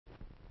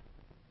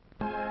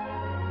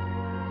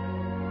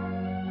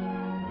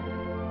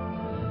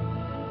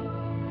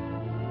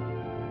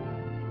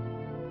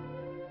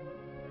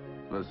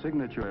The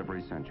signature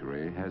every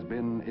century has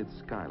been its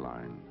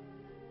skyline.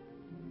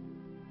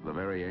 The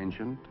very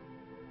ancient,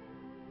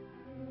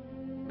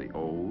 the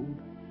old,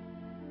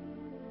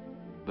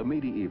 the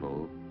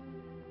medieval,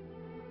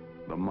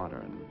 the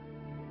modern.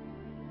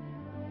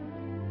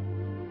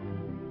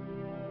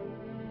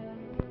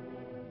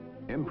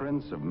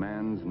 Imprints of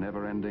man's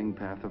never-ending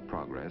path of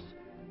progress,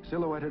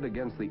 silhouetted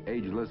against the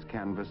ageless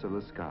canvas of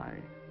the sky.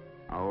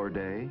 Our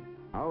day,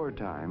 our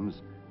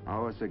times,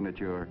 our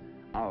signature,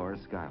 our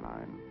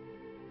skyline.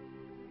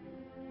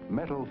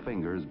 Metal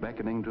fingers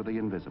beckoning to the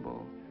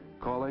invisible,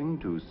 calling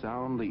to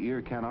sound the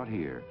ear cannot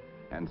hear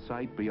and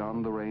sight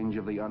beyond the range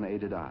of the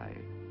unaided eye.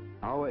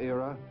 Our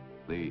era,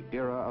 the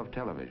era of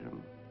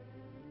television.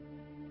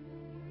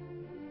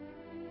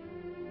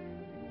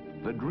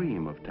 The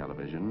dream of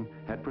television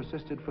had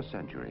persisted for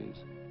centuries.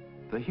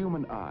 The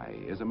human eye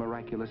is a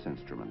miraculous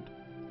instrument,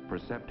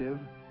 perceptive,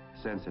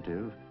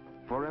 sensitive,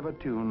 forever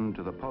tuned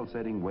to the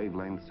pulsating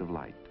wavelengths of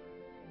light.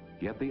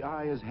 Yet the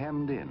eye is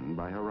hemmed in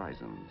by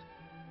horizons.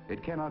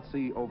 It cannot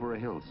see over a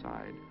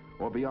hillside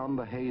or beyond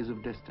the haze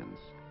of distance.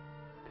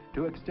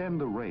 To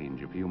extend the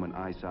range of human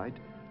eyesight,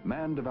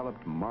 man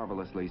developed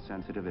marvelously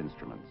sensitive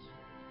instruments,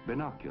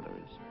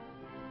 binoculars.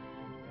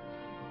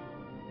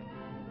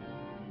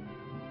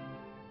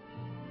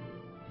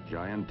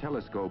 Giant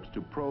telescopes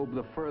to probe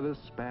the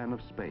furthest span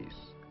of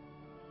space.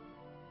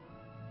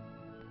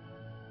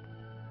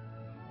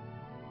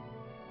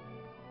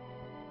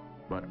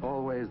 But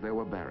always there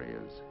were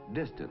barriers,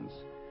 distance.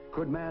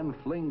 Could man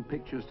fling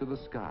pictures to the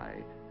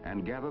sky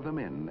and gather them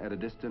in at a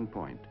distant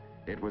point?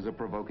 It was a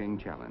provoking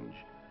challenge.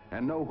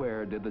 And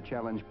nowhere did the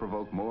challenge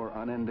provoke more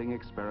unending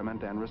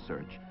experiment and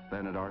research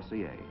than at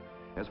RCA.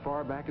 As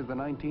far back as the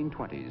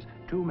 1920s,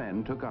 two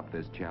men took up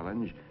this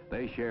challenge.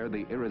 They shared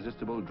the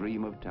irresistible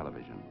dream of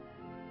television.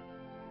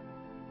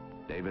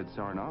 David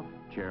Sarnoff,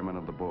 chairman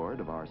of the board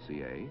of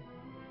RCA.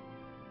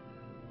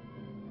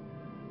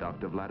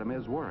 Dr.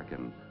 Vladimir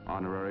Zworykin,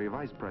 honorary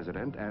vice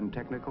president and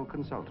technical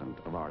consultant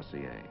of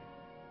RCA.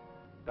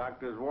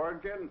 Dr.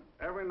 Zworykin,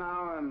 every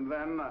now and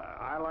then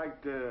I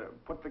like to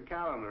put the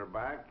calendar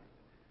back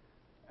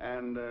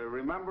and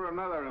remember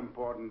another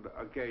important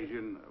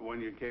occasion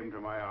when you came to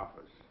my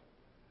office.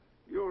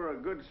 You were a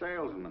good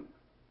salesman,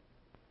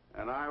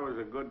 and I was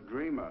a good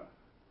dreamer.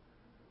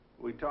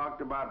 We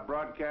talked about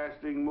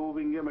broadcasting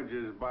moving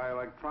images by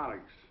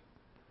electronics.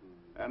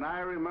 And I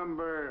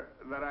remember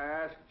that I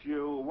asked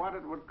you what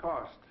it would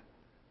cost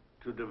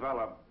to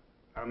develop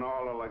an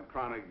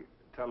all-electronic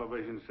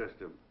television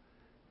system.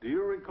 Do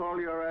you recall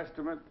your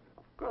estimate?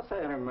 Of course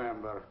I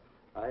remember.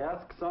 I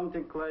asked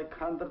something like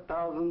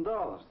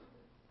 $100,000.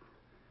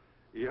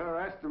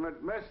 Your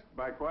estimate missed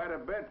by quite a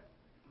bit.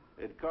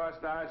 It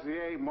cost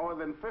RCA more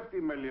than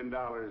 $50 million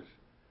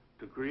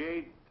to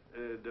create,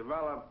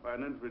 develop,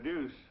 and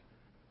introduce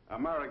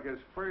America's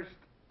first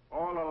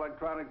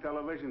all-electronic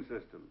television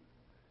system.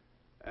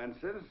 And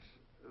since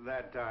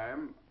that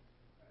time,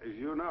 as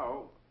you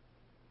know,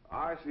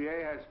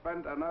 RCA has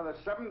spent another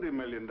 $70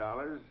 million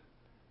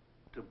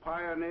to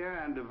pioneer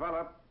and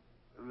develop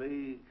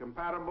the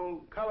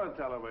compatible color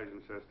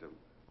television system.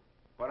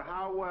 But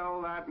how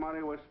well that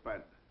money was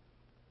spent.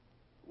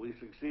 We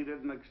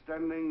succeeded in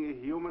extending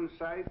human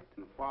sight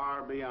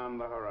far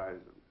beyond the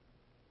horizon.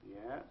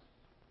 Yes.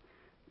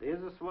 This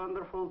is a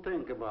wonderful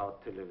thing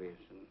about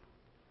television.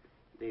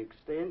 The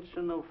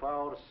extension of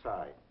our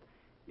sight.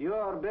 You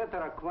are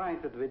better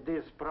acquainted with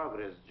this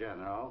progress,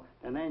 General,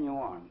 than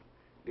anyone,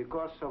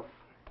 because of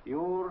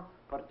your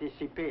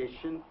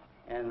participation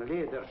and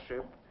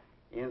leadership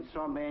in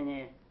so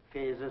many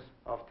phases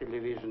of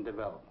television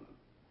development.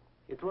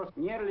 It was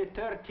nearly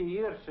 30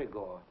 years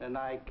ago when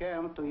I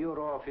came to your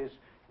office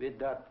with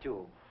that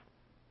tube,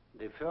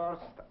 the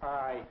first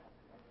eye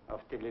of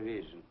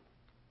television.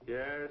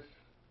 Yes,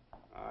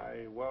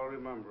 I well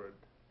remember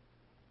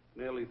it.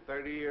 Nearly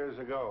 30 years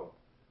ago.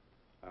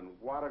 And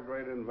what a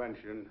great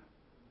invention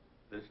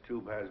this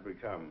tube has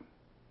become.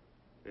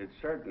 It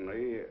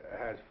certainly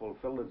has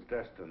fulfilled its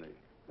destiny.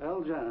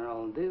 Well,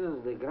 General, this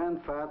is the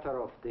grandfather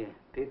of the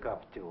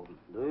pickup tube.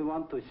 Do you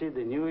want to see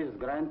the newest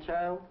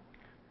grandchild?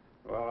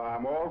 Well,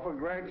 I'm all for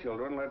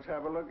grandchildren. Let's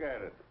have a look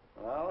at it.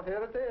 Well,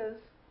 here it is.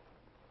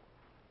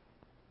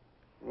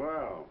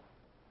 Well,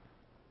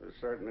 this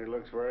certainly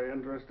looks very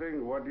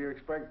interesting. What do you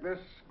expect this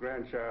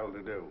grandchild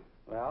to do?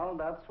 Well,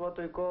 that's what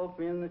we call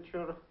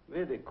miniature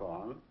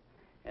Vidicon.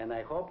 And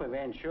I hope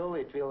eventually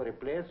it will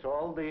replace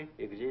all the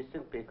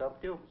existing pickup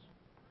tubes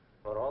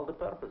for all the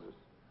purposes.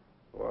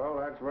 Well,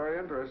 that's very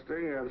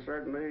interesting and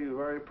certainly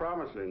very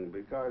promising,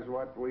 because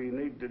what we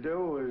need to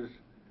do is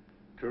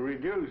to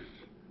reduce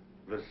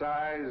the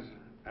size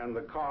and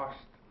the cost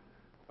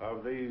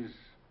of these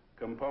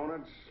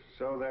components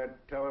so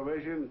that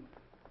television,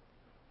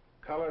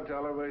 color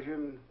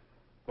television,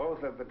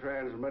 both at the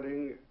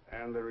transmitting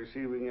and the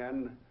receiving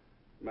end,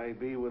 may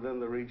be within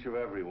the reach of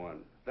everyone.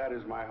 That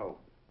is my hope.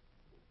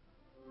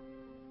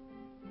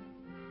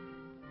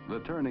 The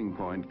turning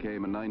point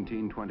came in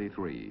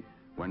 1923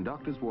 when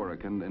Dr.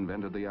 Zworykin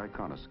invented the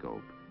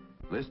iconoscope.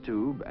 This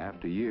tube,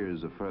 after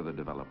years of further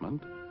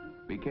development,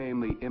 became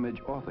the image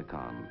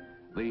orthicon,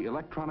 the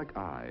electronic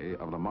eye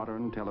of the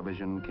modern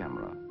television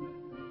camera.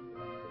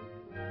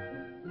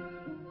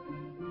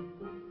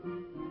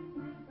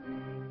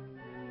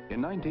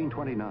 In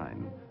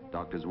 1929,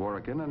 Dr.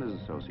 Zworykin and his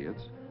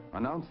associates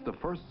announced the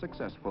first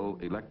successful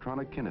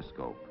electronic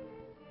kinescope,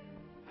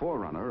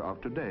 forerunner of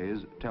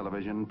today's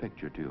television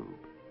picture tube.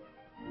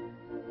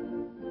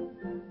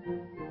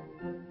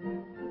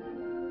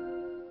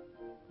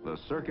 The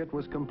circuit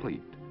was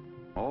complete.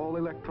 All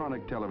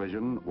electronic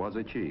television was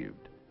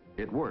achieved.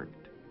 It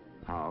worked.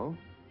 How?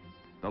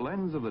 The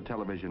lens of the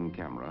television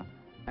camera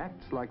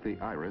acts like the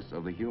iris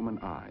of the human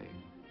eye.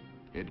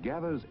 It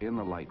gathers in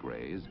the light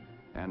rays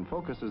and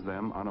focuses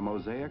them on a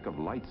mosaic of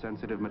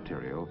light-sensitive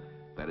material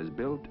that is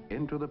built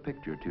into the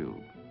picture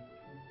tube.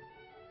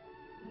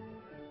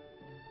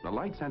 The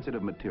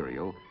light-sensitive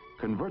material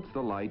converts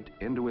the light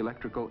into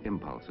electrical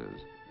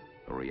impulses,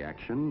 a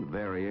reaction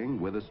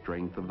varying with the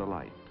strength of the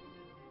light.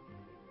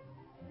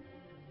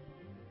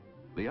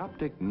 The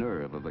optic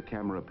nerve of the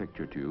camera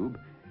picture tube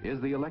is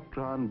the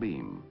electron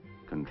beam,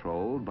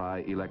 controlled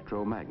by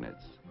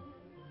electromagnets.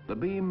 The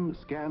beam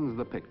scans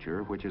the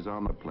picture, which is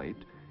on the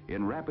plate,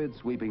 in rapid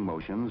sweeping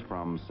motions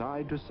from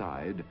side to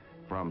side,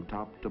 from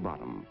top to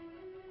bottom.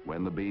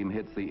 When the beam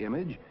hits the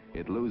image,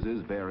 it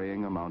loses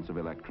varying amounts of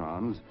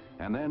electrons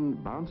and then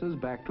bounces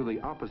back to the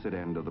opposite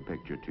end of the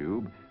picture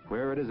tube,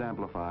 where it is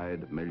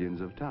amplified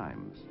millions of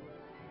times.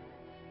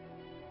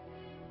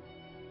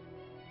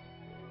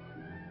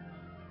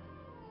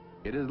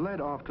 It is led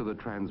off to the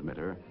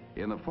transmitter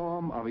in the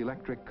form of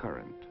electric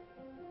current.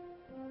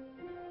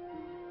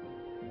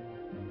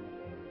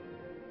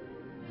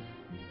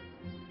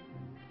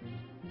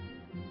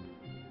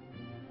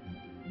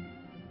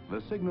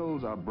 The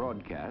signals are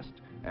broadcast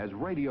as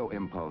radio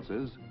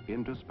impulses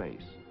into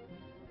space.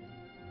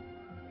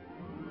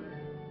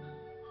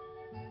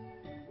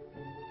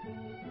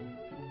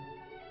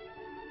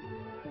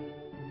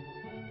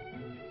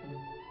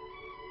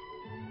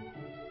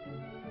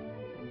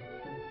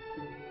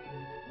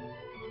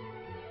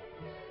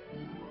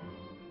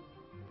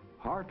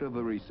 Heart of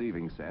the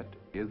receiving set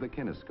is the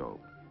kinescope.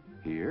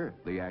 Here,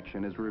 the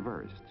action is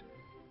reversed.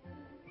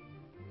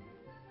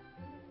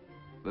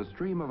 The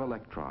stream of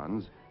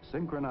electrons,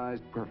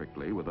 synchronized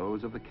perfectly with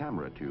those of the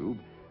camera tube,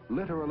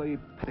 literally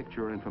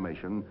picture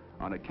information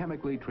on a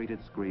chemically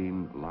treated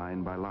screen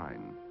line by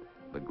line.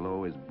 The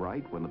glow is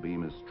bright when the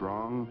beam is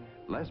strong,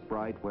 less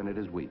bright when it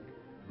is weak.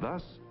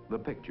 Thus, the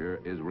picture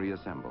is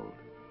reassembled.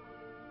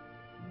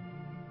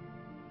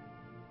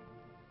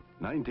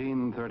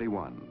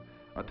 1931.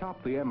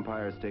 Atop the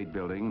Empire State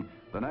Building,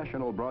 the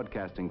National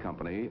Broadcasting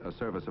Company, a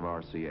service of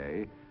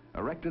RCA,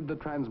 erected the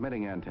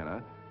transmitting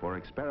antenna for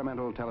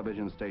experimental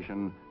television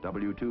station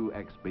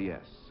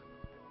W2XBS.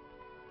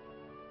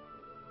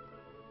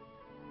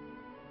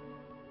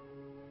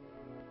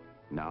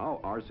 Now,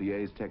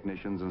 RCA's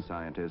technicians and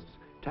scientists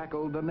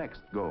tackled the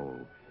next goal,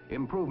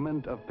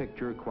 improvement of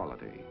picture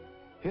quality.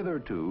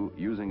 Hitherto,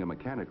 using a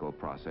mechanical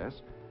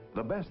process,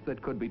 the best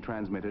that could be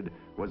transmitted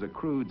was a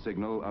crude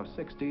signal of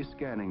 60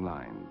 scanning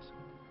lines.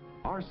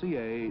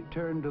 RCA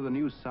turned to the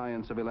new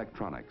science of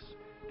electronics,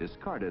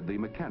 discarded the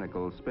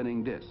mechanical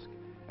spinning disc,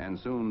 and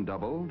soon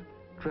doubled,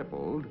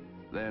 tripled,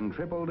 then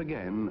tripled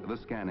again the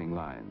scanning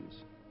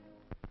lines.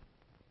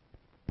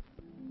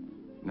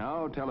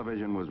 Now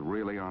television was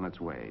really on its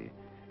way.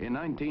 In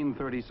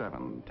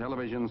 1937,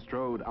 television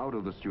strode out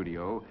of the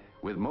studio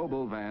with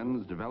mobile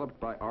vans developed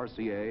by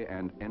RCA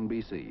and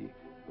NBC,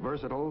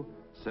 versatile,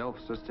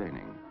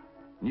 self-sustaining.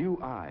 New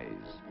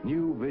eyes,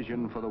 new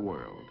vision for the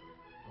world.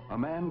 A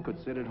man could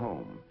sit at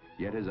home,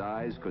 yet his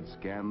eyes could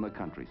scan the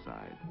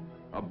countryside.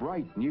 A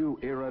bright new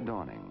era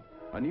dawning,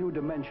 a new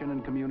dimension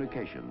in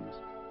communications.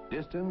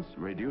 Distance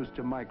reduced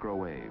to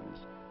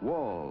microwaves,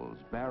 walls,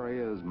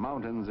 barriers,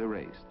 mountains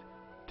erased.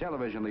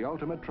 Television, the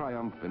ultimate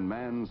triumph in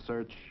man's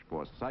search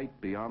for sight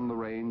beyond the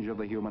range of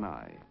the human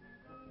eye.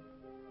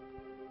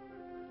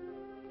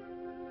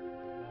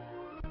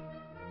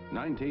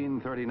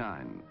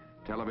 1939.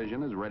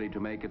 Television is ready to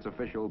make its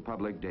official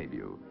public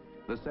debut.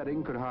 The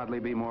setting could hardly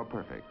be more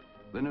perfect.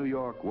 The New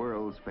York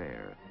World's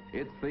Fair.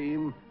 Its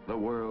theme, the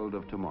world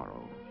of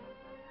tomorrow.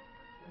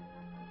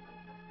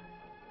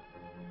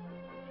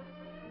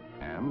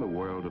 And the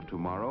world of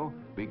tomorrow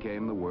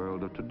became the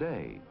world of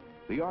today.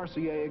 The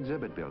RCA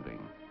exhibit building,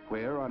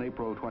 where on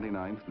April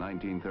 29,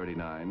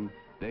 1939,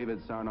 David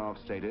Sarnoff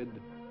stated,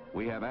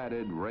 "We have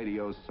added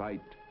radio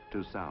sight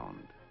to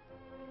sound."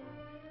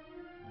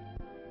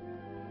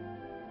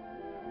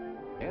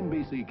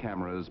 NBC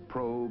cameras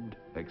probed,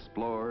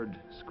 explored,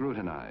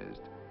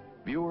 scrutinized.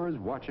 Viewers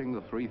watching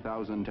the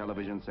 3,000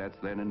 television sets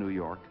then in New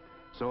York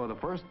saw the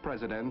first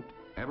president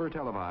ever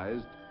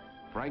televised,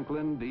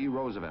 Franklin D.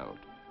 Roosevelt,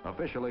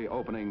 officially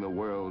opening the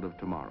world of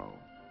tomorrow.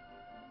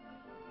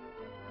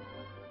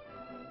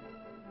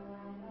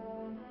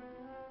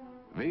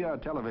 Via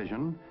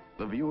television,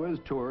 the viewers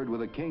toured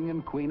with the King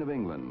and Queen of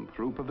England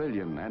through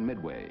Pavilion and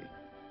Midway.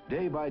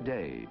 Day by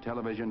day,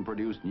 television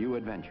produced new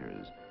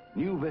adventures,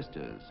 new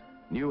vistas,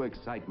 new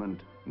excitement,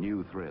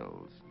 new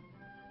thrills.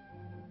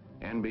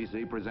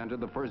 NBC presented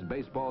the first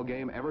baseball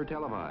game ever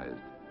televised,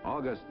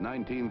 August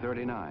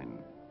 1939.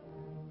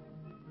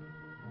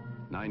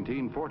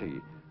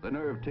 1940, the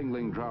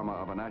nerve-tingling drama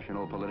of a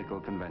national political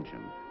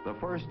convention, the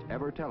first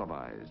ever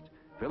televised.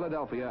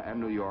 Philadelphia and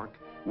New York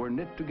were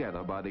knit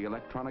together by the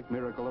electronic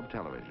miracle of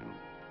television.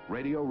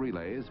 Radio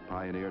relays,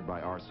 pioneered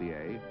by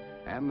RCA,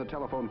 and the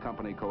telephone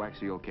company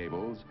coaxial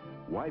cables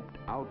wiped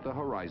out the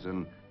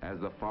horizon as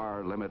the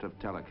far limit of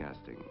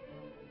telecasting.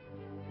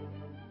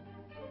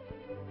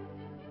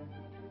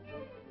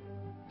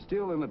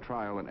 Still in the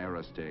trial and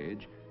error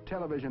stage,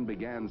 television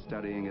began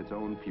studying its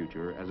own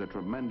future as a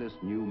tremendous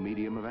new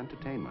medium of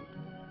entertainment.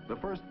 The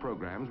first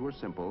programs were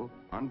simple,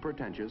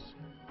 unpretentious,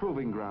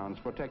 proving grounds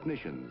for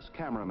technicians,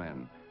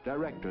 cameramen,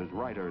 directors,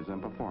 writers,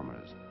 and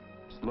performers.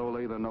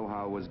 Slowly, the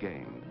know-how was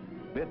gained.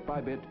 Bit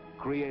by bit,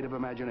 creative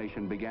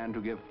imagination began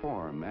to give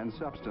form and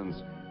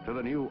substance to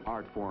the new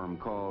art form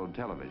called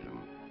television.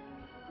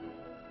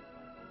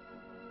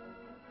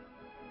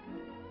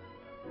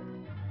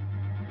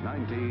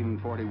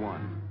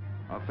 (1941),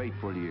 a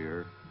fateful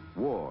year,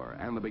 war,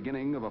 and the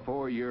beginning of a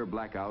 4-year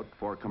blackout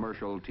for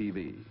commercial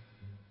TV.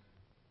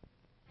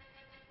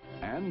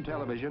 And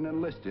television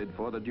enlisted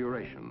for the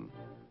duration.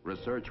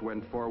 Research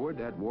went forward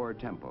at war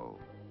tempo.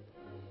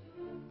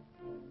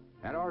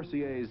 At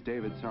RCA's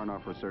David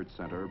Sarnoff Research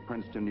Center,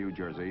 Princeton, New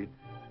Jersey,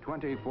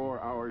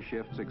 24-hour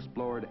shifts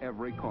explored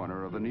every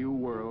corner of the new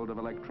world of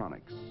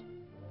electronics.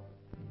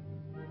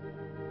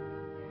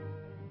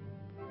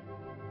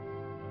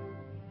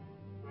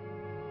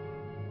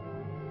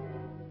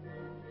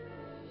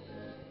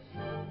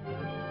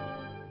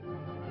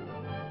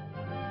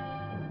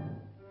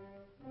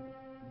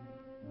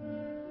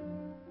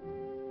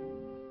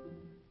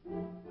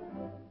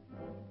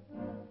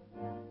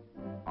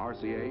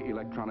 RCA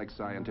electronics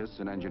scientists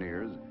and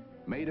engineers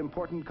made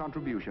important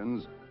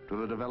contributions to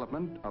the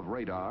development of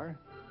radar,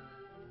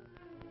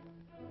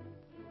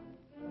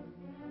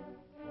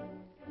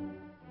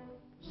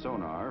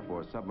 sonar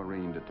for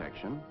submarine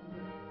detection,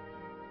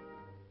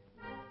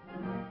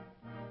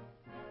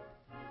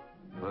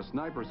 the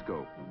sniper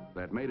scope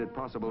that made it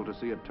possible to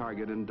see a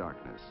target in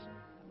darkness.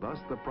 Thus,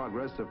 the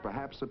progress of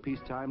perhaps a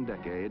peacetime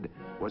decade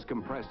was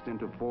compressed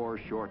into 4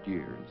 short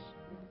years.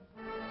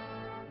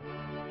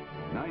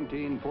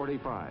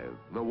 1945,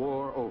 the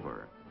war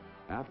over.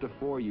 After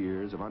 4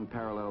 years of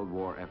unparalleled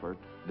war effort,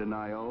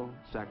 denial,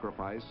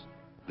 sacrifice,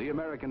 the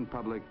American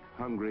public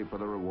hungry for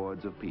the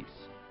rewards of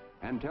peace.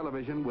 And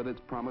television, with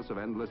its promise of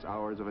endless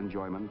hours of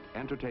enjoyment,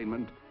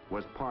 entertainment,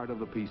 was part of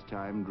the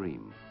peacetime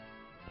dream.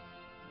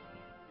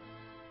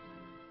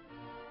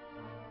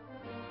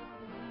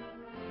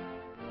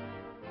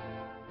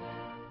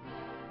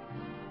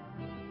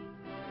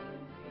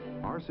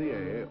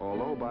 RCA,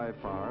 although by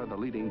far the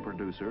leading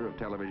producer of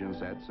television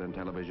sets and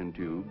television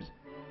tubes,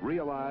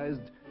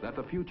 realized that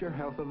the future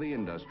health of the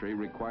industry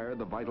required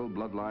the vital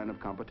bloodline of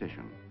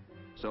competition.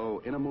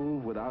 So, in a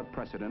move without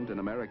precedent in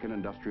American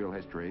industrial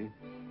history,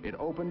 it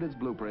opened its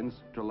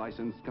blueprints to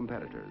licensed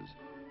competitors.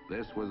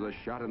 This was the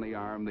shot in the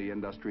arm the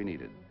industry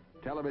needed.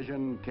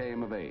 Television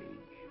came of age.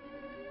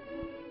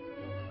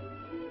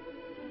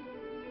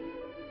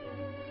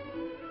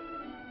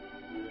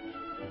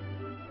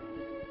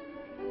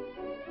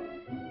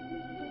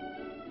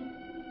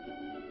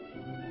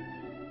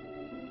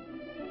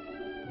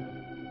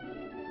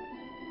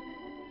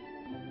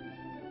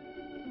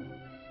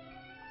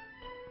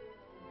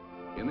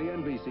 In the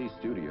NBC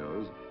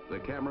studios, the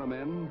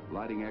cameramen,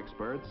 lighting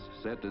experts,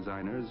 set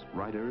designers,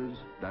 writers,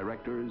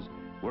 directors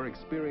were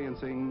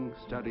experiencing,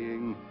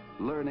 studying,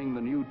 learning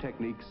the new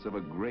techniques of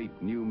a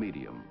great new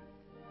medium.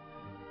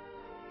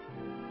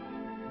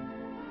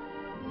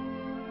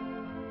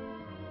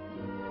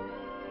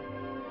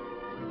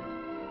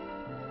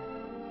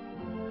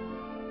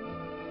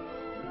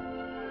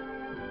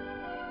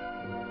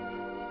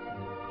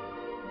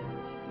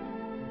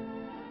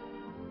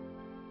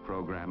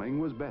 Programming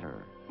was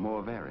better,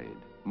 more varied,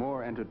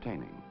 more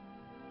entertaining.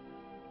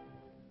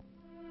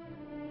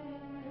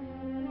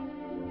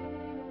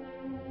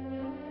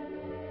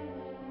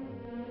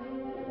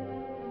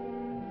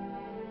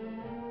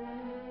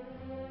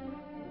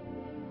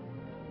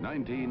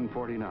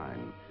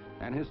 (1949),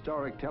 an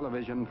historic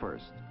television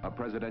first, a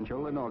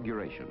presidential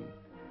inauguration.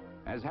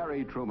 As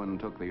Harry Truman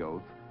took the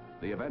oath,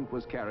 the event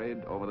was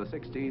carried over the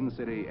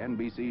 16-city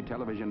NBC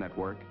television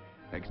network,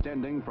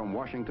 extending from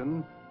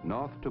Washington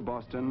north to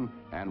Boston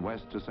and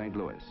west to St.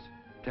 Louis.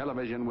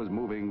 Television was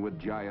moving with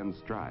giant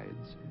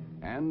strides,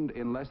 and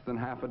in less than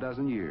half a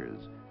dozen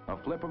years, a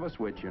flip of a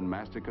switch in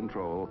master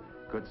control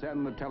could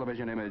send the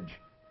television image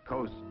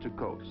coast to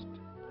coast.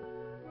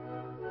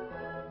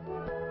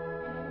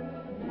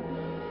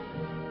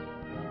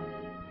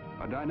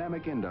 A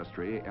dynamic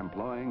industry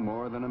employing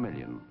more than 1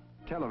 million.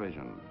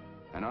 Television,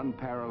 an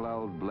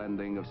unparalleled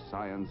blending of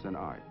science and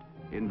art,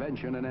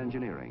 invention and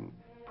engineering,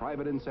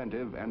 private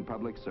incentive and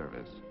public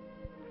service.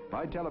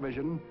 By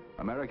television,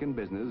 American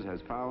business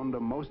has found a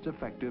most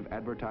effective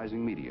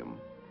advertising medium,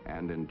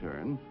 and in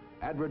turn,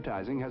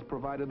 advertising has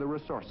provided the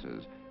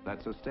resources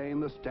that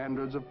sustain the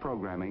standards of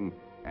programming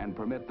and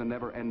permit the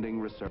never-ending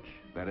research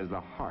that is the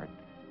heart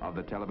of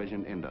the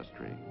television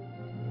industry.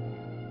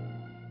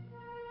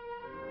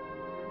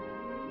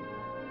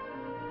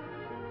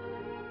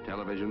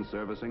 Television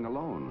servicing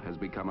alone has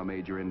become a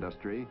major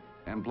industry,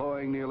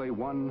 employing nearly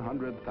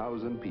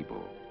 100,000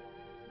 people.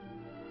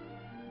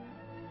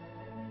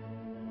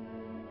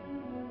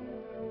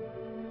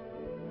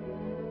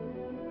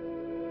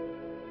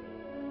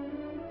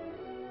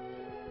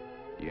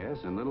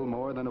 Yes, in little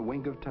more than a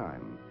wink of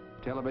time,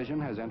 television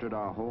has entered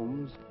our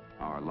homes,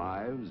 our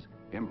lives,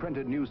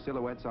 imprinted new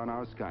silhouettes on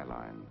our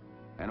skyline.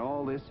 And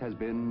all this has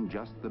been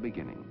just the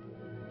beginning.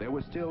 There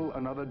was still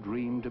another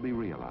dream to be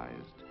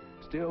realized,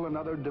 still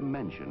another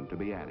dimension to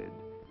be added.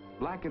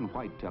 Black and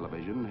white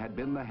television had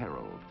been the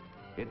herald.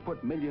 It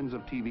put millions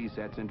of TV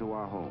sets into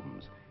our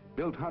homes,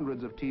 built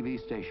hundreds of TV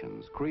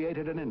stations,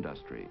 created an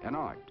industry, an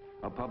art,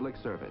 a public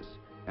service,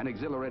 an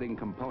exhilarating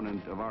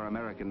component of our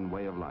American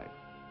way of life.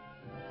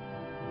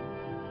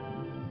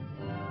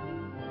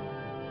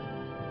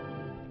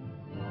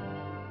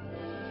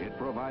 It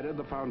provided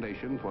the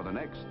foundation for the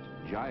next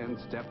giant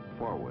step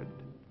forward.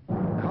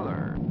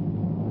 Color.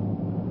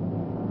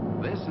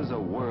 This is a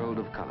world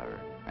of color,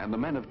 and the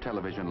men of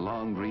television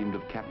long dreamed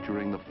of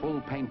capturing the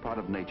full paint pot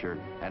of nature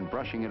and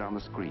brushing it on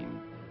the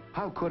screen.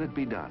 How could it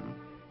be done?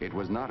 It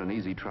was not an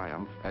easy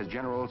triumph, as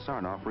General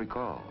Sarnoff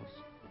recalls.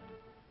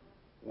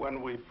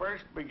 When we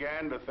first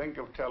began to think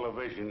of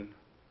television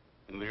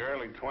in the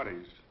early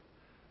 20s,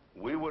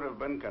 we would have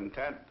been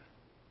content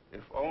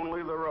if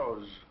only the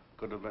rose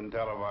could have been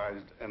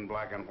televised in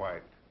black and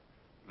white.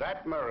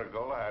 That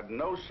miracle had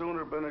no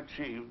sooner been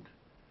achieved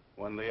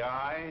when the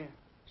eye,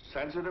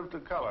 sensitive to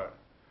color,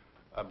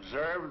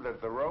 observed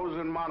that the rose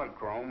in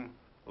monochrome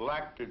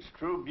lacked its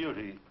true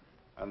beauty,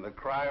 and the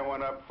cry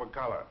went up for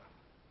color.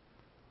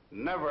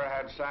 Never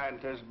had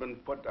scientists been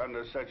put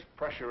under such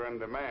pressure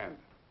and demand.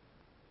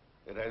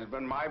 It has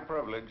been my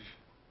privilege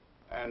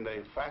and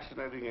a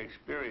fascinating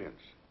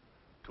experience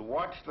to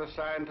watch the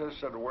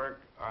scientists at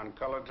work on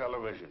color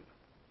television.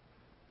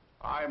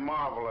 I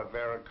marvel at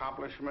their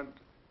accomplishment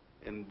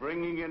in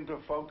bringing into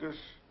focus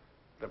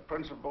the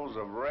principles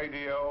of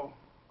radio,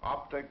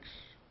 optics,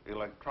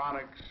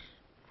 electronics,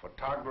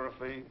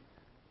 photography,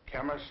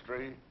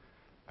 chemistry,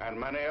 and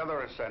many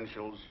other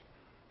essentials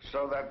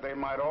so that they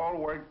might all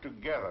work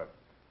together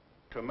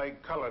to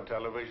make color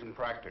television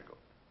practical.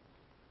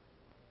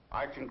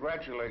 I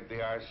congratulate the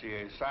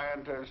RCA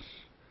scientists,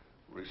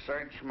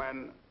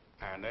 researchmen,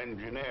 and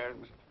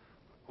engineers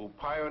who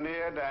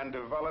pioneered and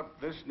developed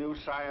this new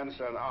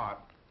science and art,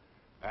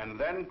 and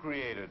then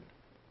created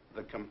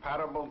the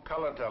compatible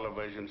color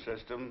television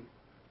system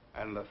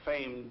and the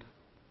famed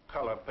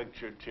color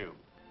picture tube.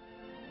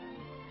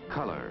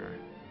 Color.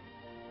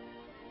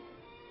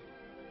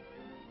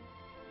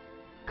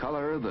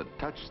 Color, the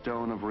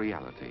touchstone of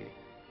reality,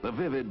 the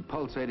vivid,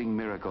 pulsating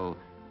miracle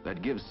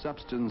that gives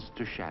substance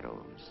to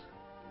shadows,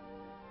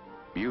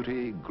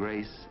 beauty,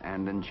 grace,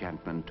 and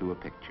enchantment to a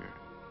picture.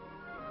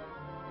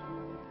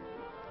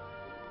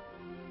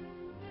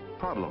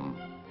 Problem: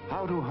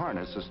 how to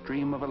harness a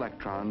stream of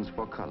electrons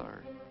for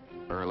color.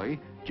 Early,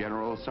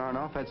 General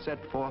Sarnoff had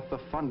set forth the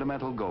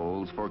fundamental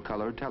goals for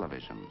color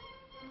television.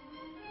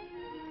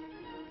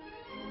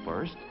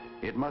 First,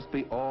 it must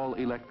be all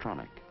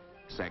electronic.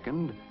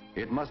 Second,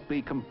 it must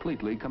be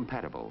completely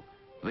compatible.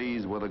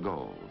 These were the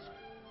goals.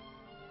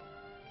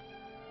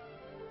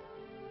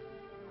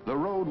 The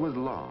road was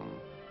long,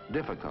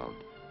 difficult,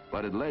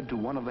 but it led to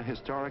one of the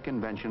historic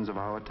inventions of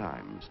our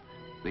times,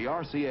 the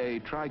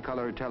RCA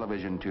tricolor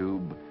television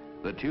tube,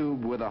 the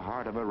tube with the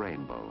heart of a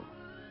rainbow.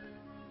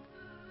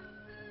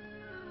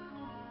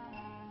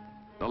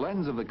 The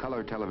lens of the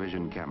color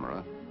television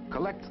camera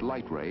collects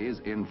light rays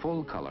in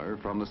full color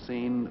from the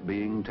scene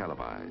being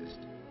televised.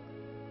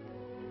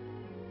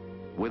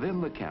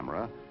 Within the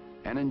camera,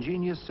 an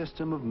ingenious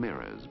system of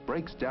mirrors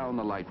breaks down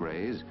the light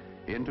rays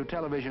into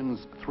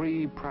television's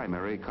three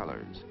primary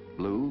colors: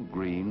 blue,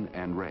 green,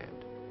 and red.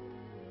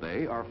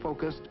 They are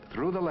focused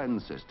through the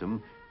lens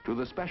system to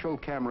the special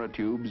camera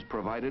tubes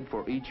provided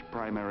for each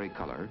primary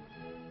color,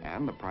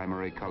 and the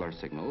primary color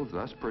signals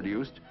thus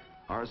produced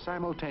are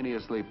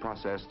simultaneously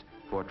processed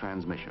for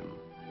transmission.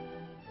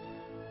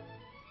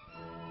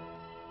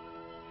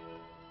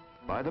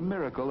 By the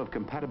miracle of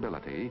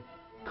compatibility,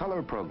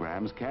 color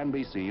programs can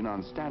be seen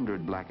on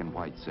standard black and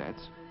white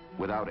sets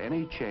without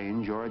any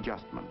change or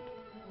adjustment.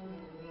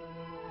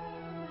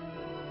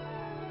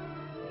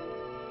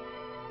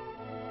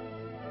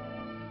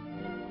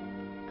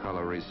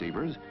 Color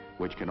receivers,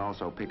 which can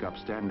also pick up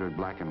standard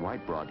black and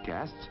white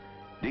broadcasts,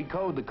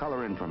 decode the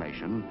color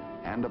information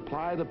and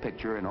apply the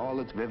picture in all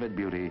its vivid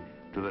beauty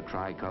to the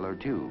tricolor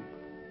tube.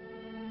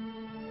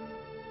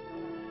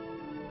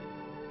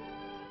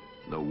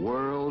 The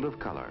world of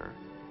color.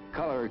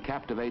 Color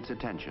captivates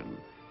attention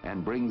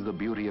and brings the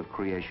beauty of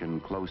creation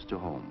close to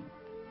home.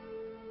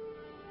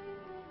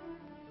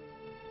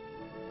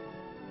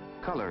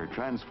 Color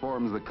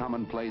transforms the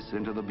commonplace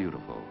into the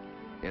beautiful.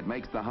 It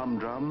makes the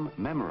humdrum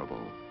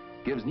memorable,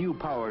 gives new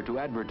power to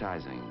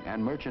advertising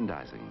and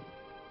merchandising.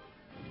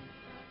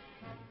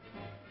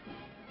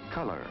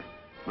 color,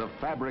 the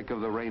fabric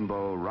of the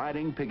rainbow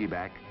riding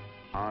piggyback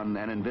on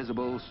an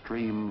invisible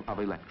stream of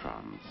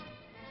electrons.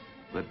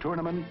 The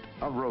Tournament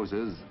of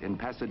Roses in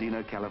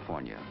Pasadena,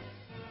 California.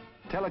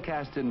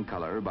 Telecast in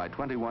color by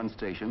 21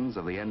 stations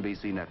of the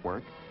NBC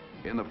network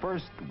in the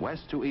first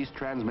west to east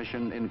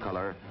transmission in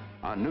color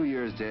on New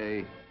Year's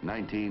Day,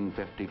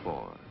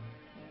 1954.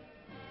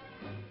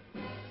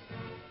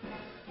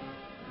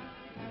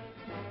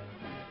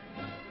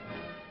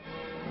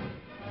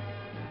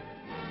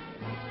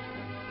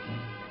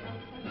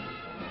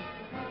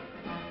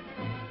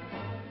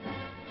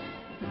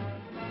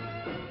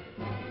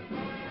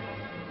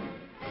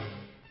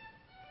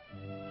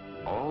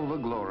 All the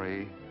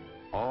glory,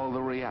 all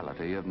the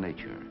reality of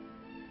nature.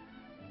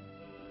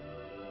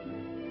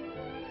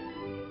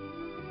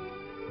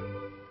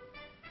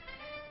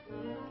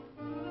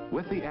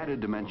 With the added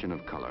dimension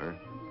of color,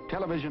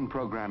 television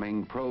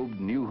programming probed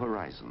new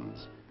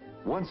horizons.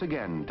 Once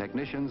again,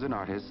 technicians and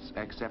artists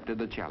accepted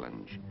the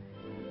challenge.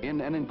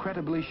 In an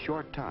incredibly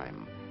short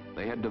time,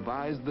 they had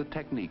devised the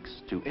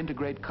techniques to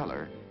integrate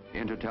color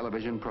into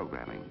television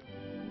programming.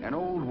 An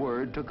old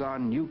word took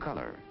on new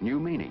color, new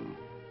meaning.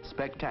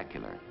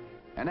 Spectacular,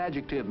 an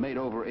adjective made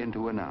over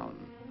into a noun.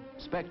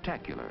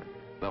 Spectacular,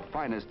 the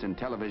finest in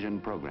television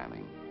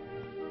programming.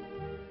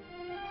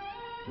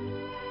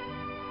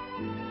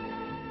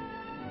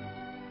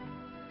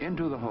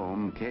 Into the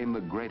home came the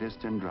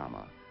greatest in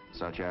drama,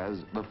 such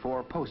as The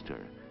Four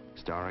Poster,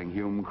 starring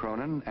Hume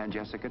Cronyn and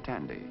Jessica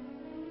Tandy.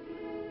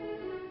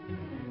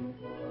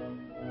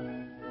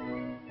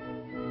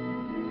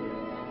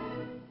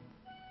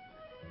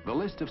 The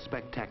list of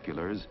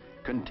spectaculars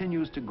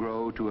continues to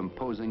grow to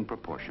imposing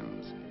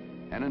proportions.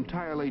 An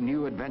entirely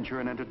new adventure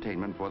and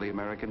entertainment for the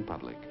American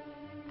public.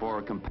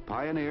 For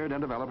pioneered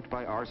and developed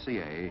by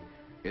RCA,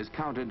 is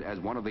counted as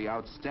one of the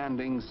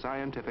outstanding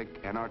scientific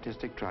and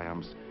artistic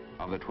triumphs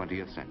of the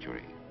 20th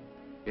century.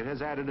 It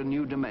has added a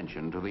new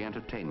dimension to the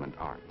entertainment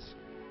arts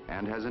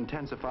and has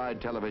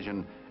intensified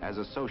television as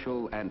a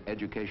social and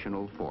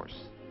educational force.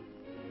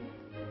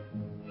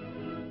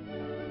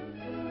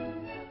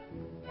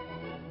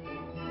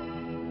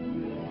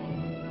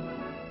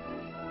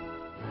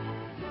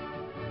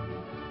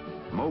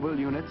 Mobile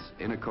units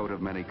in a coat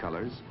of many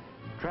colors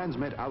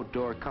transmit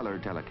outdoor color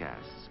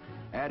telecasts,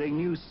 adding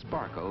new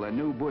sparkle and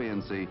new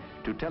buoyancy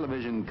to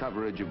television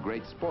coverage of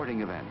great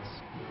sporting events.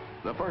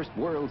 The first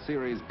World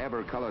Series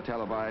ever color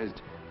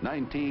televised,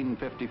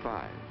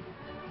 1955.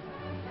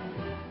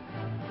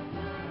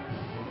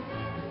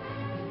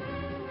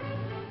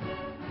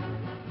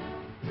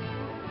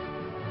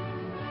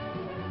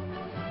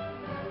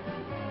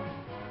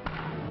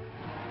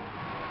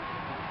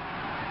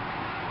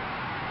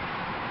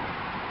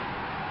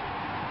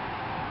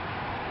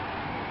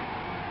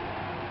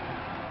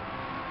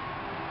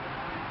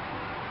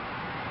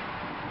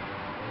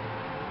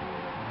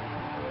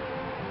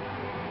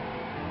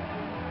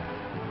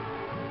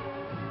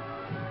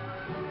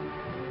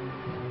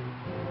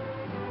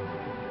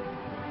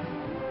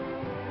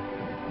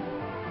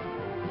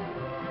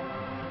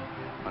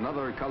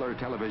 Another color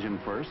television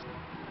first,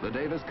 the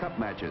Davis Cup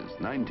matches,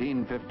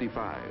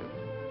 1955.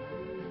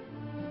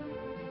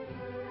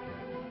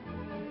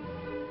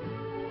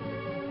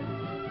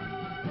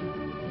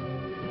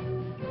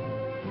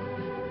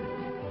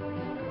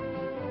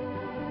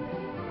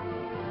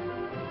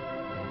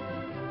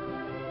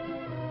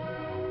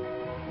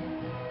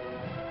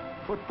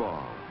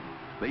 Football,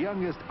 the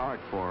youngest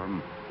art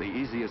form, the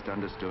easiest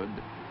understood,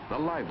 the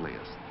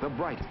liveliest, the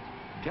brightest.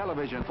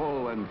 Television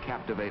full and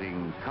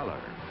captivating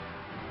color.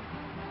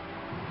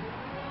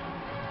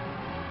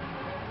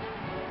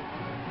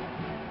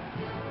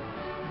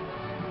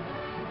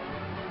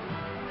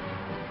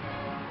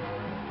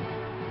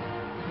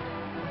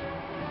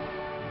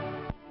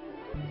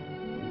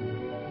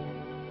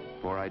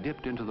 For I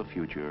dipped into the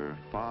future,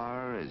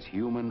 far as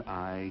human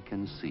eye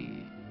can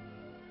see,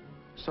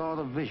 saw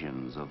the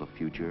visions of the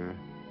future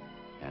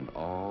and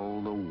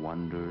all the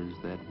wonders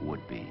that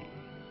would be.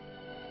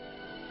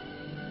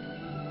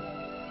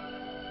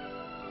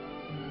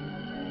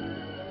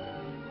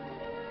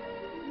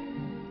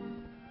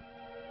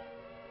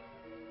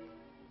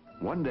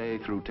 One day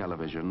through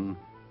television,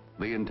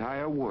 the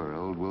entire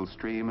world will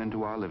stream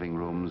into our living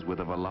rooms with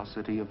the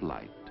velocity of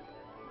light.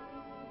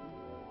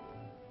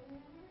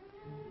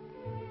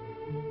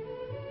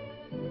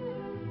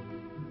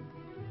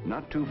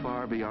 Not too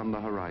far beyond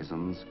the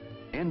horizons,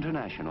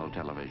 international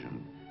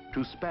television,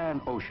 to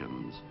span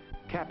oceans,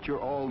 capture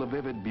all the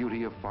vivid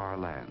beauty of far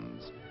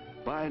lands,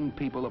 bind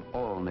people of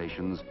all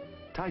nations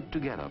tight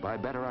together by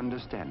better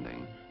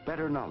understanding,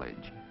 better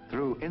knowledge,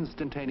 through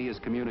instantaneous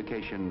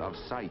communication of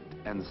sight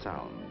and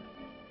sound.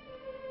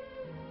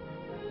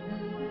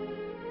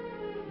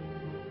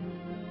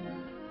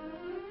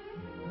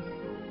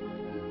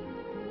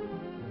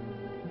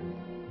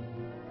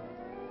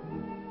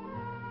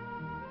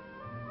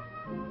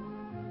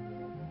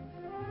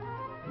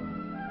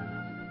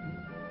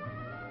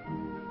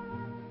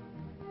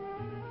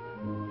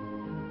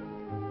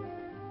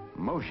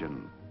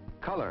 Motion,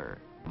 color,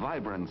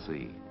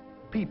 vibrancy,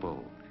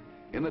 people.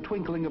 In the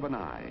twinkling of an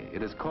eye,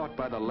 it is caught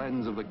by the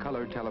lens of the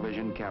color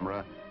television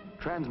camera,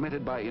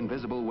 transmitted by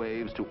invisible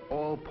waves to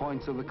all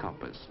points of the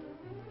compass.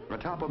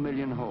 Atop a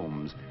million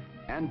homes,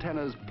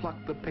 antennas pluck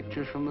the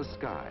pictures from the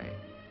sky,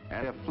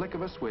 and a flick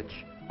of a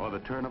switch or the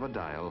turn of a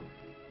dial,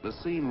 the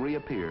scene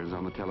reappears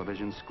on the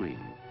television screen.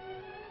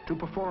 To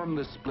perform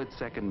this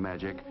split-second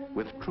magic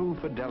with true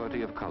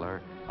fidelity of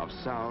color, of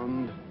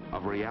sound,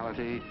 of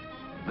reality,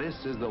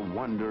 this is the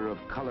wonder of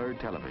color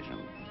television.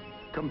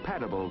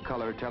 Compatible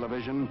color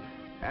television,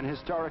 an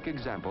historic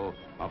example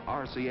of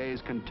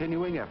RCA's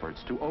continuing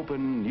efforts to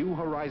open new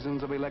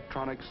horizons of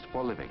electronics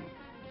for living.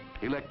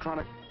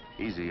 Electronic,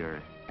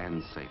 easier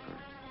and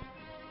safer.